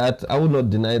all of that. I would not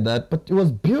deny that, but it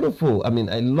was beautiful. I mean,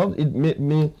 I loved it. Made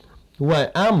me who I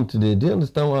am today. Do you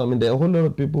understand what I mean? There are a whole lot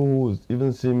of people who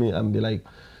even see me and be like,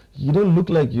 you don't look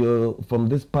like you're from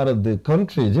this part of the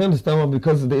country. Do you understand what?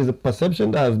 Because there is a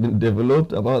perception that has been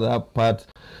developed about that part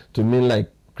to mean like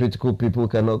critical people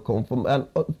cannot come from. And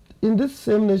in this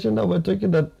same nation that we're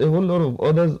talking, that a whole lot of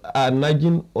others are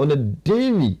nagging on a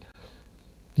daily.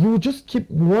 You just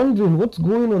keep wondering what's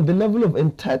going on, the level of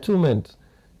entitlement.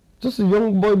 Just a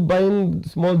young boy buying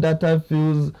small data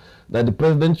feels that the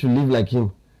president should live like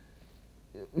him.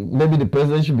 Maybe the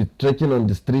president should be trekking on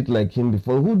the street like him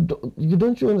before.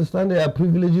 Don't you understand there are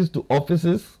privileges to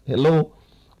offices? Hello?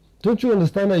 Don't you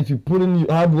understand that if you put in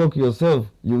hard work yourself,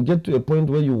 you'll get to a point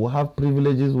where you will have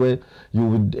privileges where you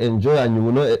would enjoy, and you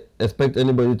will not expect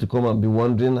anybody to come and be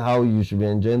wondering how you should be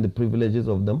enjoying the privileges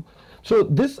of them. So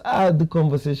these are the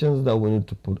conversations that we need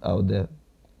to put out there.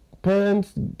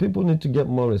 Parents, people need to get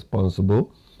more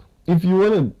responsible. If you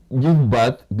want to give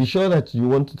birth, be sure that you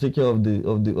want to take care of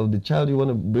the child you want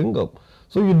to bring up.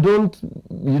 So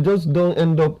you just don't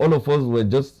end up, all of us were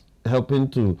just helping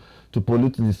to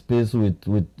pollute the space with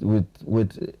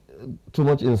too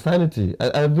much insanity.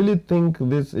 I really think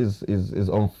this is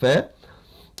unfair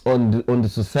on the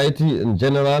society in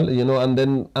general, you know, and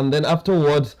then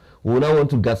afterwards we now want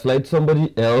to gaslight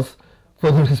somebody else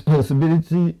for the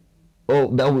responsibility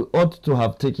that we ought to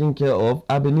have taken care of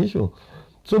ab initio.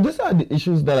 So these are the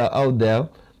issues that are out there.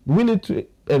 We need to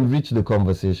enrich the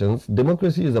conversations.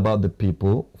 Democracy is about the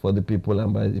people, for the people,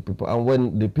 and by the people. And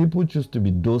when the people choose to be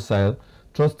docile,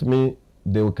 trust me,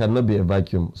 there cannot be a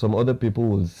vacuum. Some other people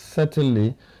will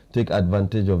certainly take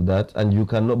advantage of that, and you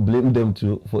cannot blame them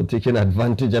for taking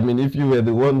advantage. I mean, if you were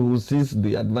the one who sees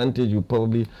the advantage, you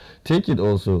probably take it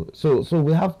also. So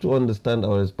we have to understand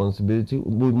our responsibility.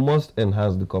 We must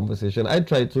enhance the conversation. I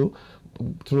try to,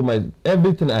 through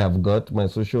everything I have got, my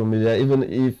social media, even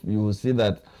if you will see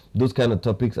that those kind of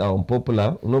topics are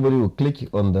unpopular, nobody will click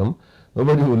on them,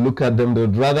 nobody will look at them. They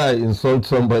would rather insult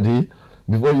somebody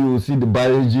before you will see the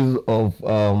barrages of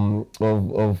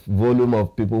volume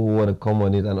of people who want to come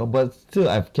on it. But still,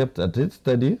 I've kept at it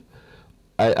steady.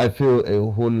 I feel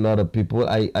a whole lot of people.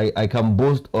 I can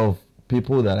boast of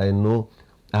people that I know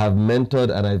I have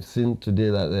mentored, and I've seen today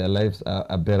that their lives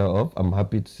are better off. I'm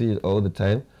happy to see it all the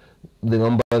time. The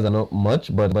numbers are not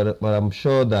much, but I'm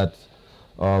sure that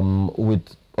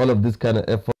with all of this kind of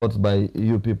efforts by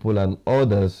you people and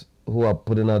others who are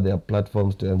putting out their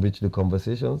platforms to enrich the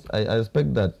conversations, I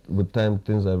expect that with time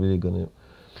things are really going to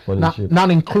fall in shape. Now,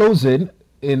 in closing,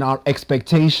 in our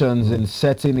expectations in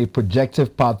setting a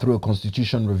projective path through a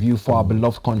constitution review for our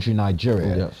beloved country,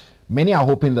 Nigeria, Yes. many are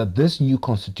hoping that this new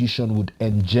constitution would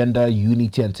engender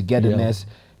unity and togetherness,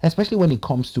 especially when it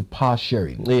comes to power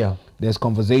sharing. Yeah. There's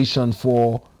conversation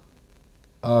for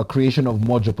creation of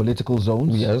more geopolitical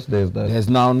zones. Yes, there's that. There's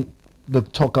now the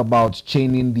talk about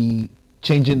changing the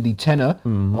tenure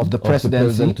of the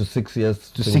presidency to 6 years,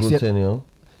 to single 6 years. tenure.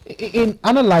 In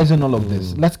analyzing all of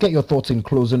this, let's get your thoughts in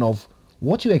closing of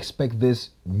what you expect this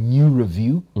new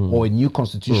review or a new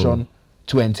constitution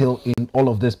to entail in all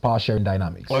of this power sharing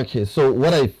dynamics. Okay, so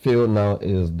what I feel now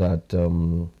is that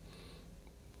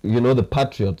you know, the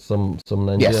patriots, some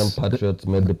Nigerian patriots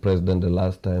met the president the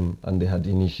last time, and they had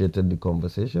initiated the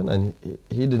conversation, and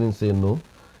he didn't say no.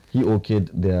 He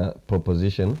okayed their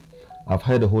proposition. I've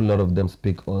heard a whole lot of them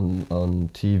speak on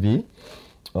TV.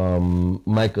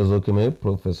 Mike Ozokome,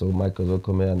 Professor Mike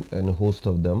Ozokome, and a host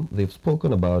of them, they've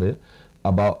spoken about it,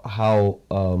 about how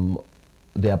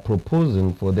they are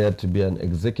proposing for there to be an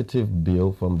executive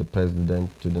bill from the president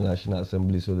to the National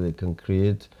Assembly so that they can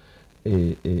create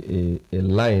a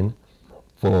line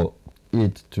for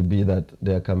it to be that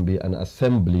there can be an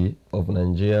assembly of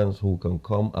Nigerians who can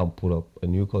come and put up a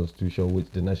new constitution which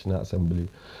the National Assembly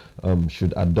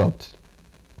should adopt.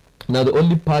 Now, the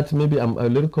only part maybe I'm a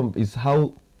little is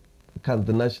how can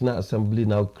the National Assembly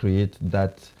now create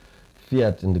that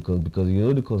fiat in the constitution, because you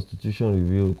know the constitution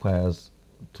review requires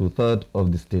 2/3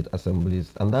 of the state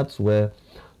assemblies, and that's where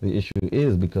the issue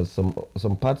is, because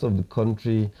some parts of the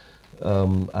country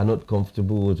are not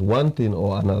comfortable with one thing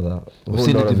or another. We've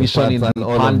seen the division in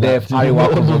Pandef,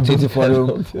 Ariwa Consultative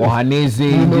Forum,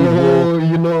 Ohanese,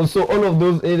 you know, so all of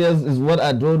those areas is what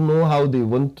I don't know how they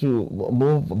want to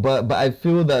move, but I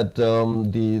feel that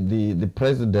the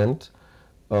president,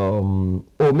 or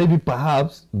maybe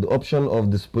perhaps the option of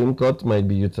the Supreme Court might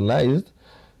be utilized,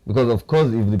 because of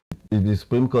course if the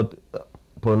Supreme Court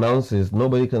pronounces,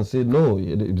 nobody can say no.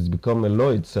 It's become a law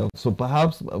itself. So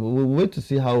perhaps we'll wait to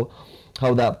see how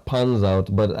that pans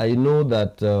out. But I know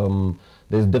that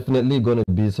there's definitely going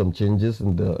to be some changes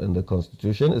in the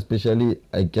constitution, especially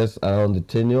I guess around the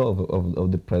tenure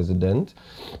of the president,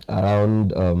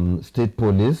 around state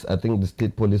police. I think the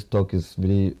state police talk is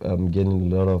really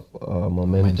gaining a lot of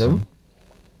momentum.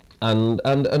 And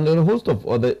a host of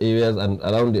other areas, and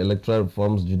around the electoral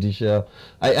reforms, judicial.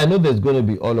 I know there's going to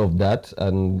be all of that.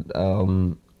 And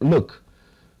look,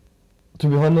 to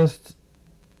be honest,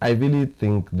 I really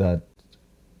think that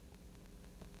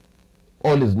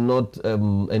all is not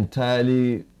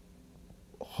entirely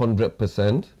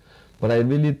 100%, but I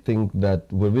really think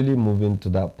that we're really moving to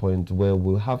that point where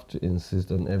we'll have to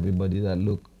insist on everybody that,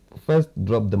 look, first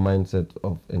drop the mindset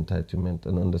of entitlement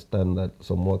and understand that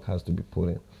some work has to be put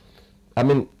in. I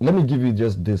mean, let me give you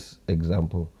just this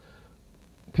example.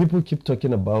 people keep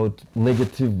talking about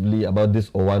negatively about this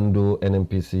Owando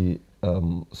NNPC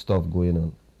stuff going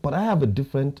on. But I have a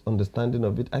different understanding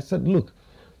of it. I said, look,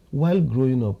 while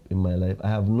growing up in my life, I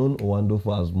have known Owando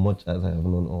for as much as I have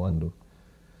known Owando.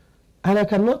 And I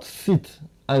cannot sit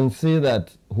and say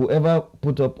that whoever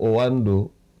put up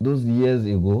Owando those years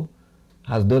ago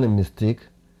has done a mistake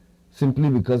simply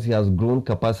because he has grown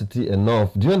capacity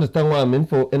enough. Do you understand what I mean?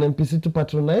 For NNPC to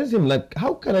patronize him? Like,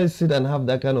 how can I sit and have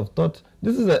that kind of thought?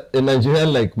 This is a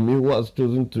Nigerian like me who has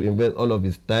chosen to invest all of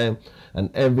his time and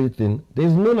everything. There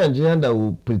is no Nigerian that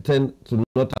will pretend to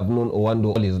not have known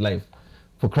Owando all his life,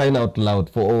 for crying out loud,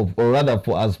 or rather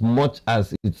for as much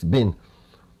as it's been.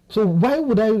 So why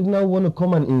would I now want to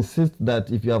come and insist that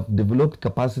if you have developed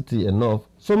capacity enough,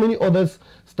 so many others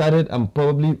started and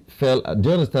probably fell, do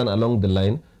you understand, along the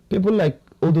line? People like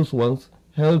all those ones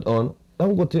held on.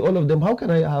 Dangote, all of them, how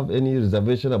can I have any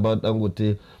reservation about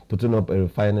Dangote putting up a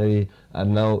refinery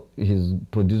and now he's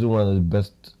producing one of the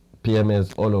best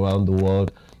PMS all around the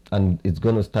world, and it's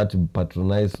going to start to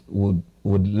patronize, would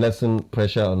lessen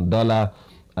pressure on dollar,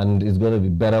 and it's going to be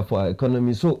better for our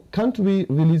economy. So can't we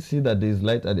really see that there is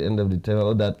light at the end of the tunnel,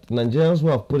 or that Nigerians who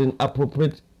have put in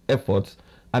appropriate efforts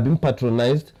are being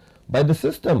patronized by the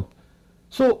system?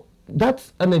 So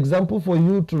that's an example for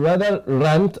you to rather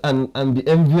rant and be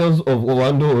envious of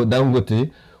Owando or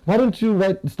Dangote. Why don't you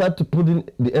start to put in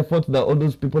the effort that all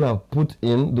those people have put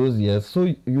in those years,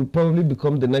 so you probably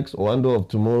become the next Owando of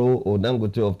tomorrow, or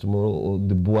Dangote of tomorrow, or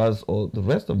the Boas, or the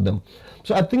rest of them.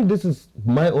 So I think this is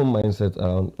my own mindset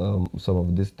around some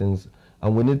of these things,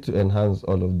 and we need to enhance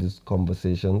all of these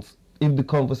conversations. If the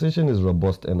conversation is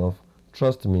robust enough,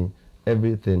 trust me,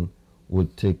 everything will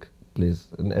take place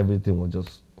and everything will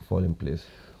just fall in place.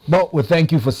 Well, we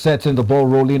thank you for setting the ball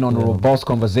rolling on a robust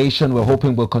conversation. We're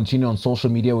hoping we'll continue on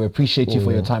social media. We appreciate you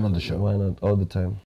for your time on the show. Why not? All the time.